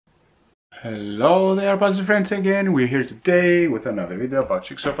Hello there, puzzle friends again. We're here today with another video about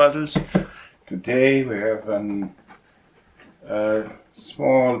jigsaw puzzles. Today we have a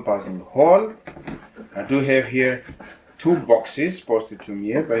small puzzle haul. I do have here two boxes posted to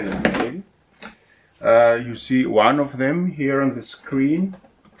me by the mail. You see one of them here on the screen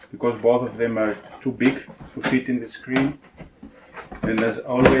because both of them are too big to fit in the screen. And as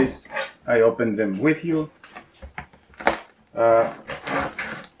always, I open them with you.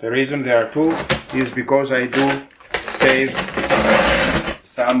 The reason there are two is because I do save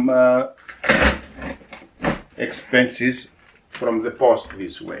some expenses from the post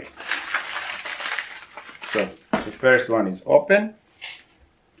this way. So the first one is open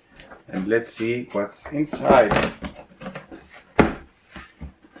and let's see what's inside.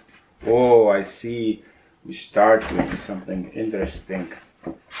 Oh, I see. We start with something interesting.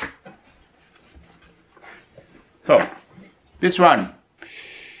 So this one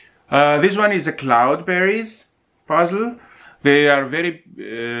is a Cloudberries puzzle. They are very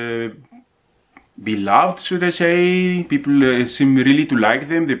beloved, should I say. People seem really to like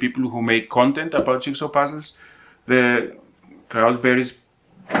them. The people who make content about jigsaw puzzles, the Cloudberries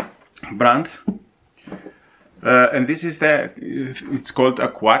brand. And this is it's called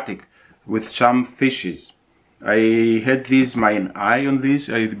Aquatic with some fishes. I had my eye on this.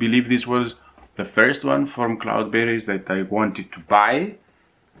 I believe this was the first one from Cloudberries that I wanted to buy.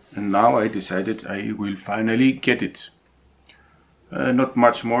 And now I decided I will finally get it. Not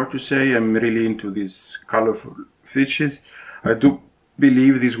much more to say. I'm really into these colorful fishes. I do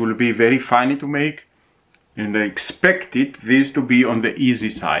believe this will be very funny to make, and I expected this to be on the easy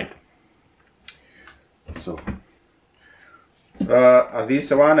side. So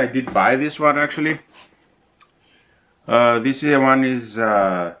this one, I did buy this one actually. This one is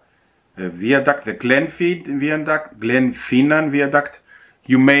the Viaduct, the Glenfinnan Viaduct.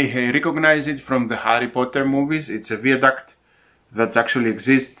 You may recognize it from the Harry Potter movies. It's a viaduct that actually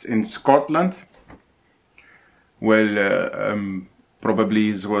exists in Scotland. Well, probably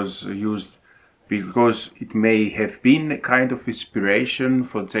it was used because it may have been a kind of inspiration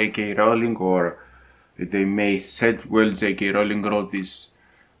for J.K. Rowling, or they may said, well, J.K. Rowling wrote this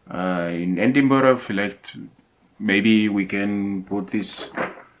in Edinburgh. Like maybe we can put these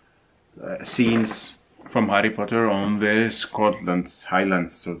scenes from Harry Potter on the Scotland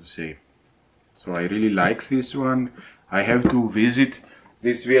Highlands, so to say. So I really like this one. I have to visit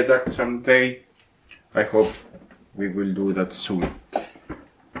this viaduct someday. I hope we will do that soon.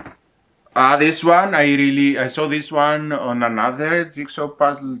 This one, I saw this one on another jigsaw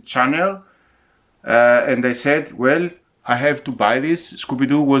puzzle channel, and I said, well, I have to buy this.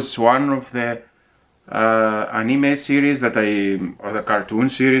 Scooby-Doo was one of the anime series or the cartoon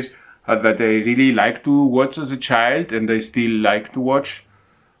series that I really like to watch as a child, and I still like to watch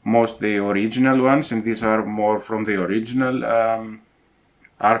most the original ones, and these are more from the original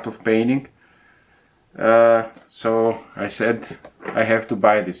art of painting. So I said I have to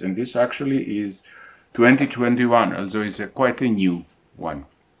buy this, and this actually is 2021, although it's quite a new one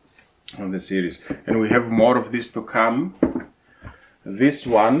on the series, and we have more of this to come. This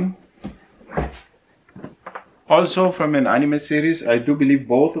one also from an anime series. I do believe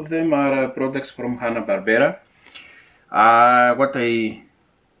both of them are products from Hanna-Barbera. What I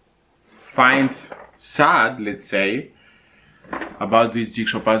find sad, let's say, about these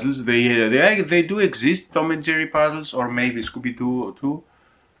jigsaw puzzles, they do exist, Tom and Jerry puzzles, or maybe Scooby-Doo too,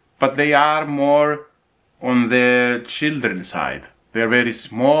 but they are more on the children's side. They're very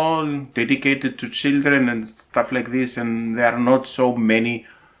small, dedicated to children and stuff like this, and there are not so many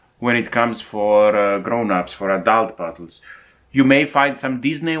when it comes for grown-ups, for adult puzzles. You may find some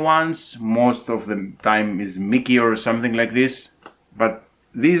Disney ones, most of the time is Mickey or something like this, but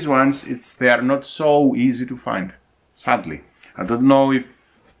these ones, they are not so easy to find, sadly. I don't know if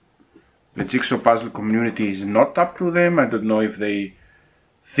the jigsaw puzzle community is not up to them. I don't know if they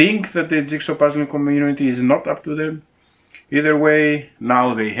think that the jigsaw puzzle community is not up to them. Either way,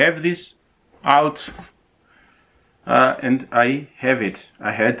 now they have this out. And I have it.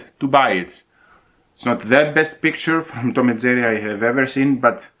 I had to buy it. It's not the best picture from Tom and Jerry I have ever seen,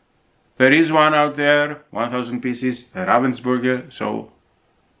 but there is one out there, 1,000 pieces, a Ravensburger, so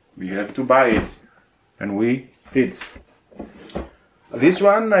we have to buy it, and we did. This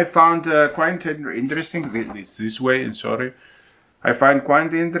one I found quite interesting. This way, and sorry. I find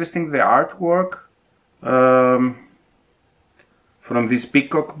quite interesting the artwork from this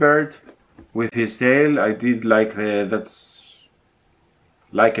peacock bird with his tail. I did like that's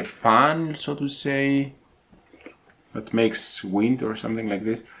like a fan, so to say, that makes wind or something like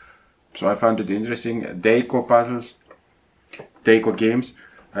this. So I found it interesting. Deico puzzles, Deico games.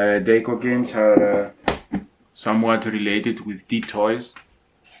 Deico games are somewhat related with D-Toys.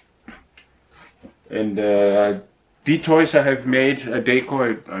 And D-Toys I have made, a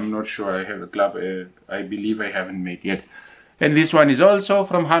Deico, I'm not sure, I have a club, I believe I haven't made yet. And this one is also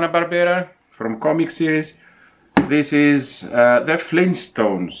from Hanna-Barbera, from comic series. This is the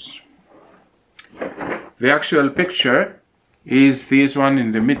Flintstones. The actual picture is this one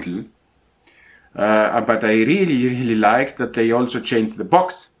in the middle. But I really like that they also changed the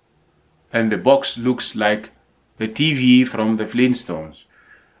box. And the box looks like the TV from the Flintstones.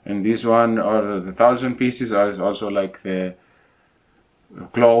 And this one, or the 1,000 pieces, are also like the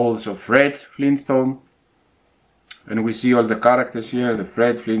clothes of Fred Flintstone. And we see all the characters here, the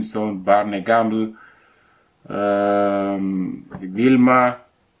Fred Flintstone, Barney Gamble, Wilma,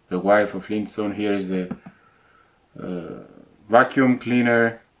 the wife of Flintstone. Here is the vacuum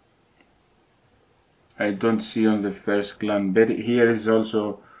cleaner. I don't see on the first glance, but here is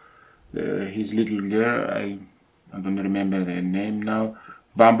also his little girl. I don't remember the name now.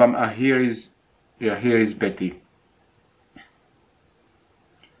 Bam Bam. Here is Betty.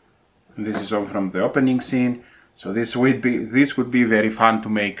 And this is all from the opening scene. So this would be very fun to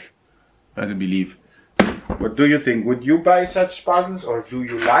make, I believe. What do you think? Would you buy such puzzles, or do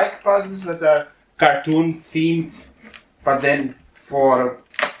you like puzzles that are cartoon themed, but then for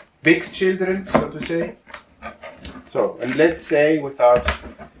big children, so to say? So, and let's say, without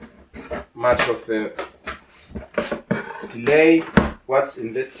much of the delay, what's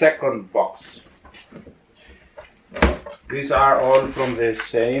in the second box? These are all from the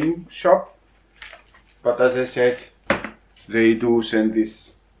same shop, but as I said, they do send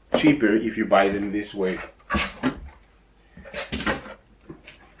this cheaper if you buy them this way.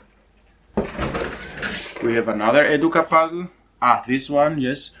 We have another Educa puzzle. This one,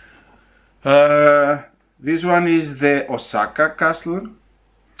 yes. This one is the Osaka Castle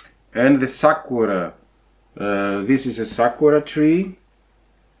and the Sakura. This is a Sakura tree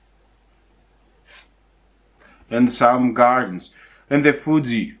and some gardens. And the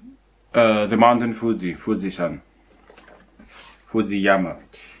Fuji, the mountain Fuji, Fuji-san, Fujiyama.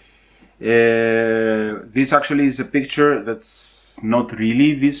 This actually is a picture that's not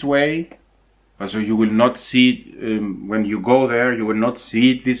really this way. So you will not see it, when you go there, you will not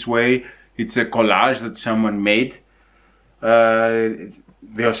see it this way. It's a collage that someone made. The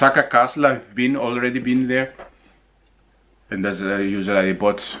Osaka Castle, I've already been there. And as usual, I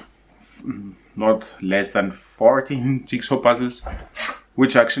bought not less than 14 jigsaw puzzles,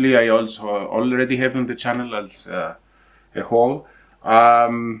 which actually I also already have on the channel as a haul.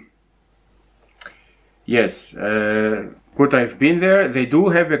 Yes, but I've been there. They do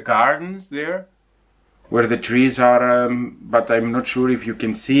have a gardens there where the trees are, but I'm not sure if you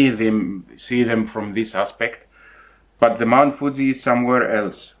can see them from this aspect. But the Mount Fuji is somewhere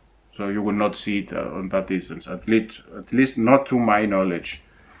else, so you will not see it on that distance, at least not to my knowledge.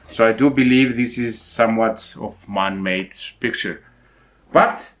 So I do believe this is somewhat of man-made picture.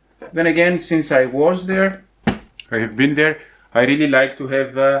 But then again, since I was there, I have been there, I really like to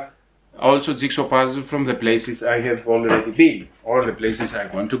have also jigsaw puzzle from the places I have already been, or the places I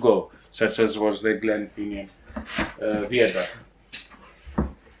want to go, such as was the Glenfinnan Viaduct.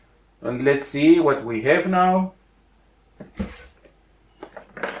 And let's see what we have now.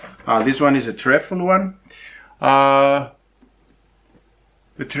 This one is a Trefl one. The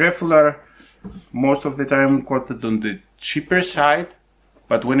Trefl are most of the time quoted on the cheaper side,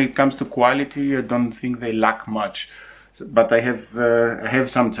 but when it comes to quality, I don't think they lack much. But I have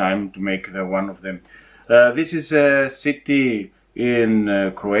some time to make one of them. This is a city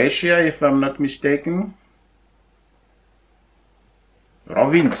in Croatia, if I'm not mistaken.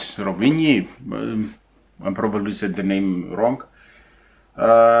 Rovinj. I probably said the name wrong.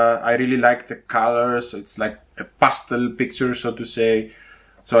 I really like the colors. It's like a pastel picture, so to say.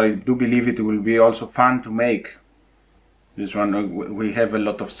 So I do believe it will be also fun to make. This one, we have a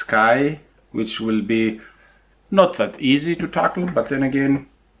lot of sky, which will be not that easy to tackle, but then again,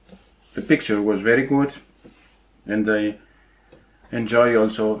 the picture was very good, and I enjoy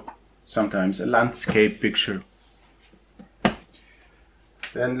also sometimes a landscape picture.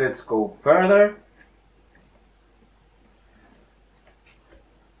 Then let's go further.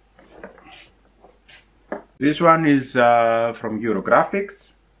 This one is from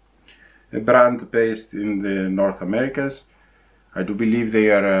Eurographics, a brand based in the North Americas. I do believe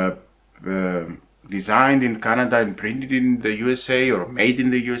they are designed in Canada and printed in the USA, or made in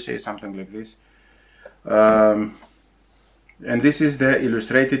the USA, something like this. And this is the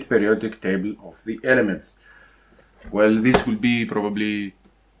illustrated periodic table of the elements. Well, this will be probably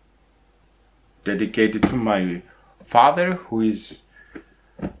dedicated to my father, who is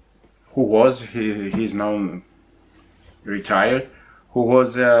who was, he's now retired, who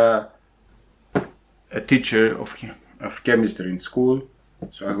was a teacher of chemistry in school,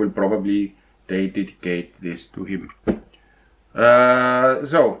 so I will probably dedicate this to him.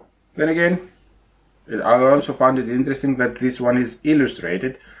 So then again, I also found it interesting that this one is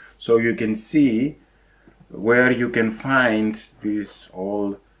illustrated, so you can see where you can find these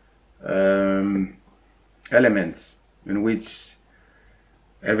all elements in which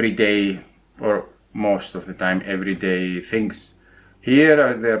everyday, or most of the time everyday things.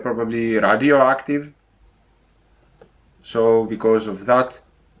 Here they're probably radioactive, so because of that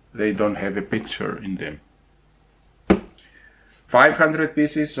they don't have a picture in them. 500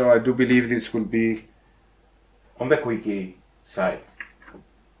 pieces, so I do believe this will be on the quickie side.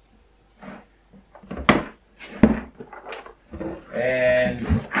 And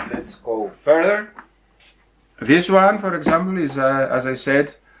let's go further. This one, for example, is as I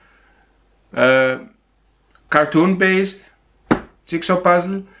said, cartoon based jigsaw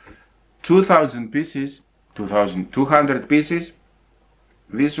puzzle, 2000 pieces, 2200 pieces.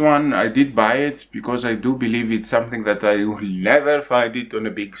 This one I did buy it because I do believe it's something that I will never find it on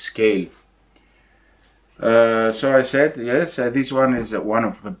a big scale. So I said yes, this one is one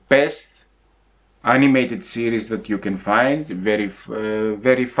of the best animated series that you can find. Very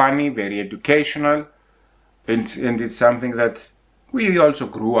funny, very educational, and it's something that we also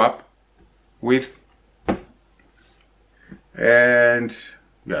grew up with. And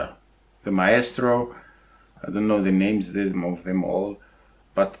yeah, the maestro, I don't know the names of them all,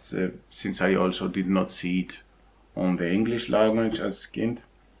 but since I also did not see it on the English language as kind,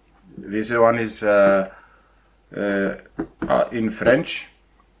 this one is in French.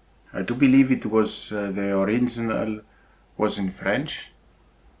 I do believe it was the original was in French,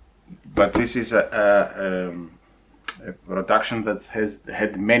 but this is a production that has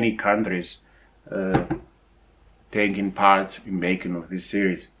had many countries taking part in making of this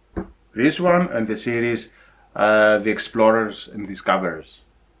series. This one and the series The Explorers and Discoverers,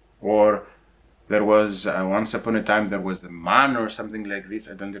 or there was once upon a time there was the Man or something like this.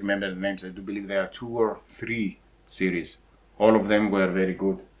 I don't remember the names. I do believe there are 2 or 3 series. All of them were very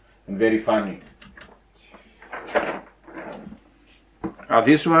good and very funny.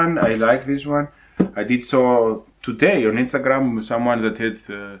 This one, I like this one. I did saw today on Instagram someone that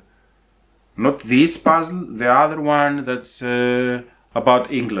had not this puzzle, the other one that's about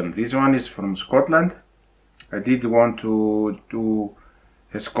England. This one is from Scotland. I did want to do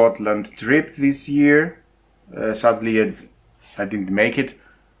a Scotland trip this year. Sadly I didn't make it.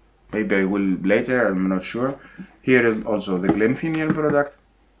 Maybe I will later, I'm not sure. Here is also the Glenfinnian product,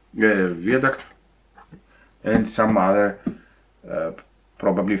 Viaduct, and some other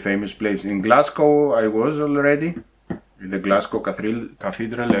probably famous places. In Glasgow I was already, the Glasgow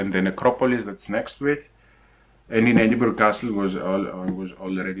Cathedral and the necropolis that's next to it, and in Edinburgh Castle I was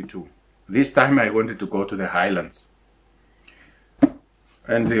already too. This time I wanted to go to the Highlands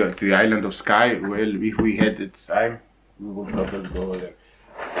and the island of Skye. Well, if we had the time we would probably go there.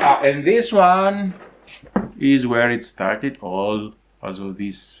 And this one is where it started all, also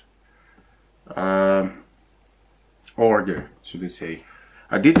this order, should I say.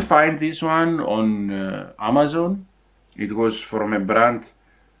 I did find this one on Amazon. It was from a brand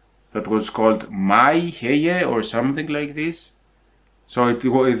that was called My Heye or something like this. So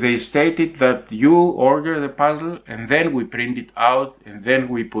they stated that you order the puzzle and then we print it out and then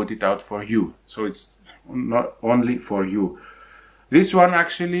we put it out for you. So it's not only for you. This one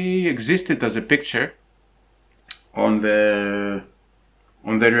actually existed as a picture on the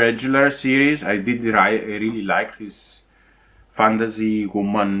regular series. I really like this fantasy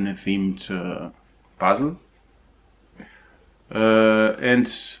woman themed puzzle. And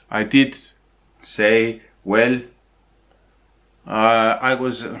I did say, well, I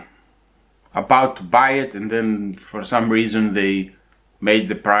was about to buy it, and then for some reason they made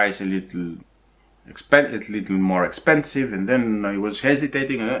the price a little more expensive, and then I was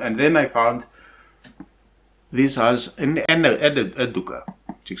hesitating, and then I found this as an Educa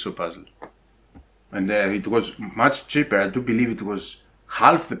jigsaw puzzle, and it was much cheaper. I do believe it was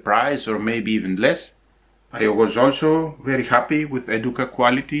half the price or maybe even less. I was also very happy with Educa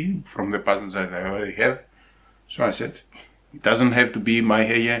quality from the puzzles that I already have, so I said, it doesn't have to be My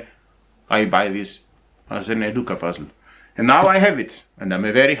Heye, I buy this as an Educa puzzle. And now I have it, and I'm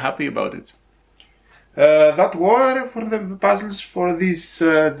very happy about it. That were for the puzzles for this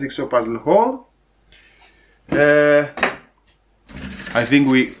jigsaw puzzle haul. I think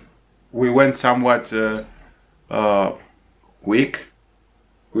we went somewhat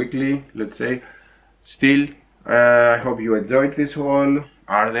quickly, let's say. Still, I hope you enjoyed this haul.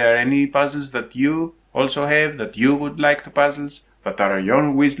 Are there any puzzles that you also have that you would like to puzzles that are on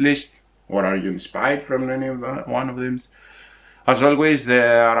your wish list, or are you inspired from any of one of them? As always,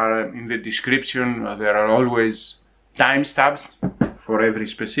 there are in the description there are always timestamps for every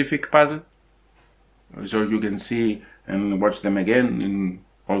specific puzzle, so you can see and watch them again in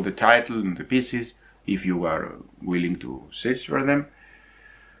all the title and the pieces if you are willing to search for them.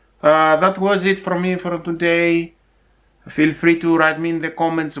 That was it from me for today. Feel free to write me in the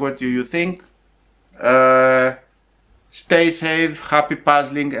comments what do you think. Stay safe, happy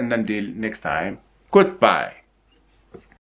puzzling, and until next time, goodbye.